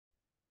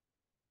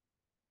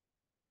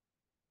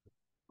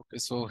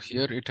So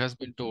here it has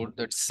been told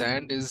that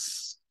sand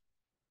is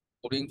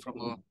pouring from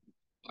a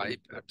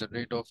pipe at the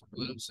rate of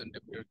 12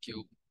 centimeter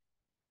cube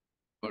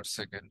per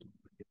second.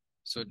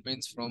 So it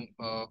means from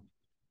a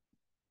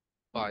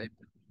pipe,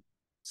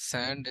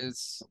 sand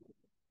is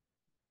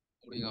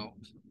pouring out,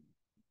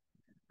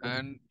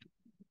 and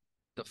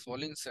the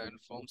falling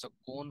sand forms a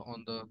cone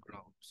on the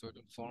ground. So it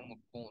will form a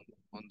cone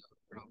on the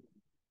ground.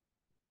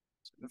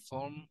 So it will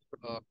form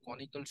a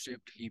conical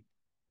heap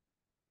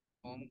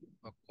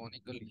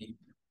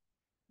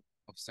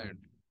of sand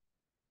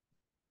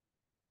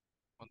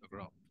on the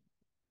ground.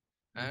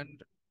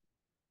 And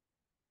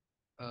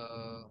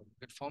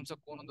it forms a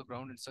cone on the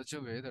ground in such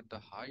a way that the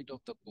height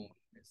of the cone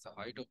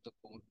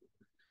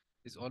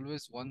is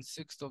always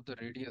 1/6 of the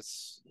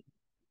radius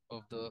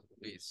of the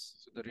base.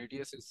 So the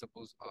radius is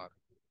suppose r.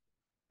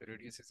 The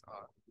radius is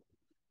r.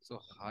 So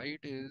height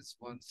is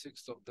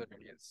 1/6 of the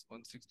radius.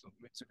 1/6 of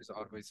means it is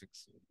r by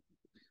 6.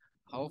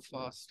 How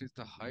fast is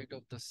the height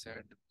of the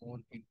sand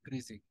cone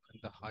increasing when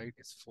the height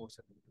is 4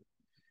 centimeters?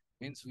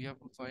 Means we have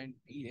to find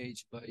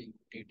dh by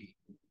dt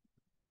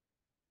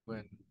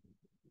when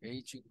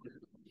h equal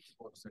to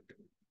 4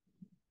 centimeters.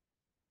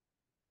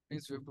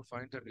 Means we have to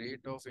find the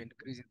rate of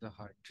increase in the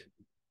height.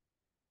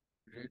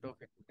 Rate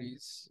of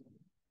increase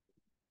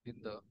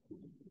in the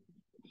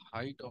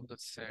height of the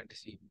sand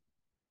heap,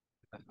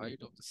 the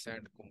height of the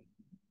sand cone,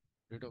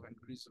 rate of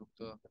increase of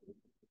the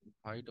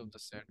height of the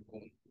sand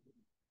cone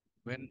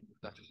when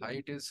the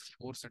height is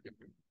 4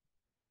 centimeters.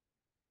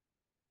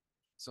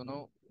 So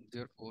now,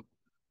 therefore,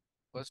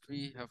 first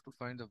we have to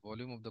find the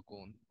volume of the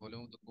cone.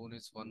 Volume of the cone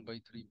is 1 by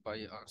 3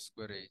 pi r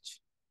square h.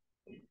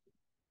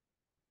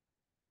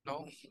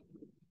 Now,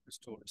 it's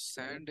told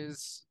sand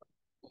is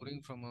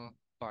pouring from a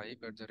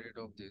pipe at the rate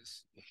of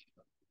this.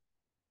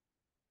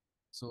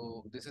 So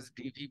this is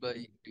dv by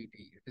dt.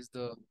 It is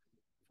the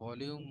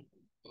volume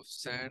of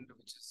sand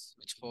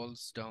which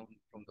falls down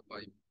from the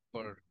pipe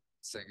per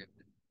second.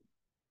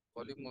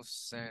 Volume of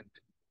sand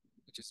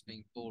which is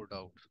being poured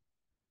out.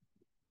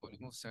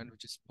 Volume of sand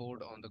which is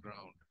poured on the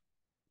ground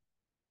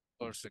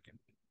per second.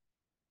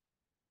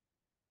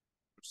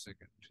 Per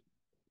second.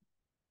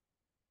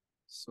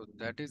 So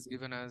that is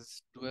given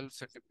as 12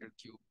 centimeter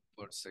cube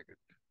per second.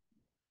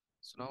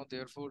 So now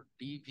therefore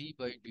dv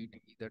by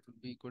dt, that will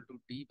be equal to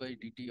d by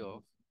dt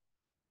of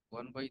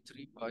 1 by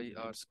 3 pi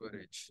r square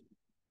h.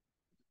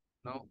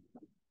 Now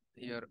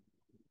here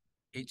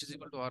h is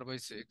equal to r by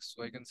 6,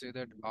 so I can say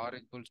that r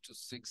equals to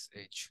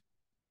 6h.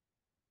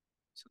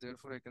 So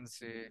therefore I can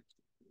say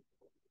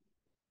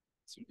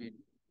this will be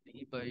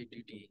d by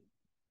dt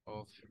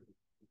of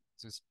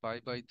this pi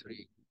by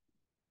 3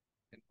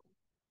 into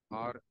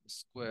r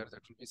square,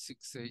 that will be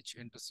 6h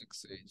into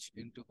 6h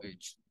into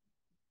h.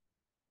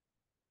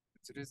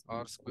 It is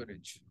r square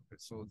h. Okay,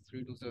 so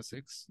 3 2s are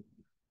 6.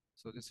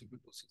 So this will be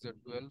 2 6 are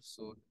 12.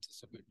 So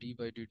this will be d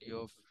by dt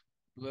of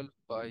 12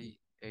 pi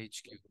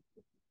h cube.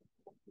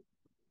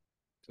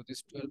 So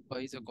this 12 pi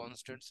is a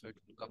constant, so it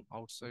will come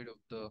outside of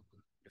the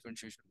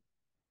differentiation.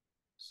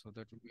 So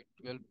that will be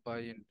 12 pi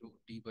into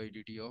d by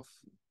dt of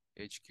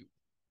h cube.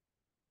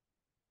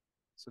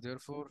 So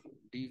therefore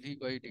dv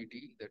by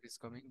dt, that is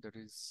coming, that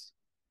is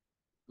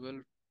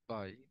 12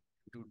 pi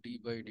into d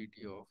by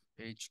dt of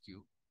h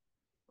cube.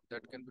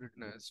 That can be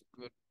written as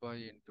 12 pi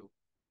into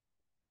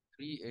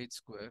 3h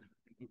square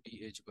into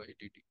dh by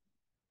dt.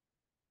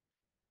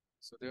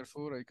 So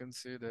therefore I can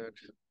say that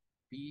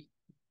dh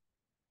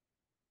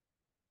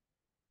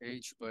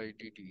by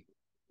dt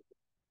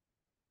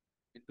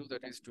into,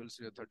 that is 12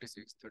 3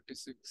 36,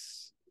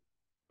 36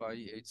 pi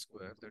h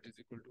square, that is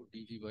equal to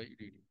dv by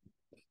dt.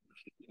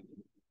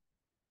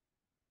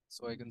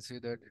 So I can say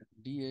that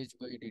dh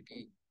by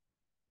dt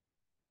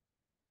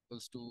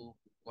equals to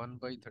 1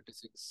 by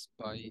 36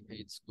 pi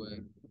h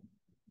square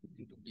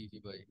into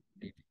dv by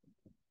dt.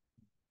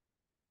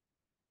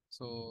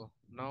 So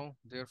now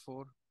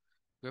therefore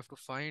we have to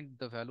find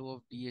the value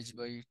of dh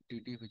by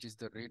dt, which is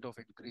the rate of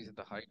increase in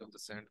the height of the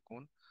sand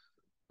cone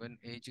when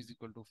h is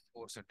equal to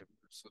 4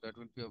 centimeters. So that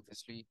will be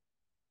obviously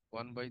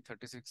 1 by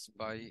 36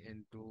 pi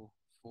into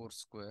 4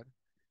 square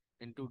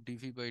into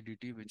dv by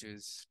dt, which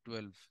is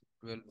 12.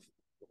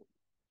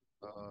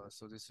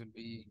 So this will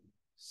be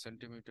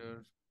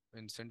centimeter,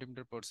 in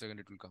centimeter per second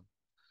it will come.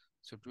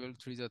 So 12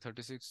 3s are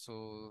 36.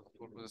 So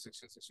 4 to the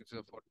 16, 16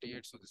 are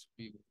 48. So this will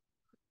be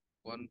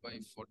 1 by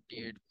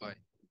 48 pi.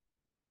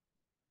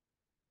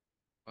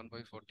 1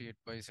 by 48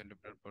 pi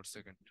centimeter per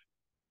second.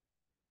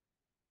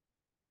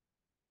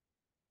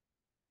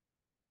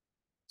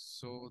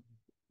 So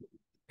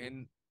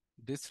in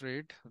this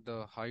rate,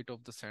 the height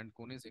of the sand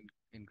cone is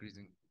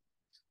increasing.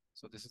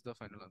 So this is the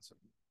final answer.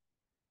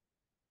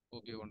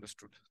 Hope you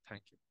understood.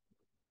 Thank you.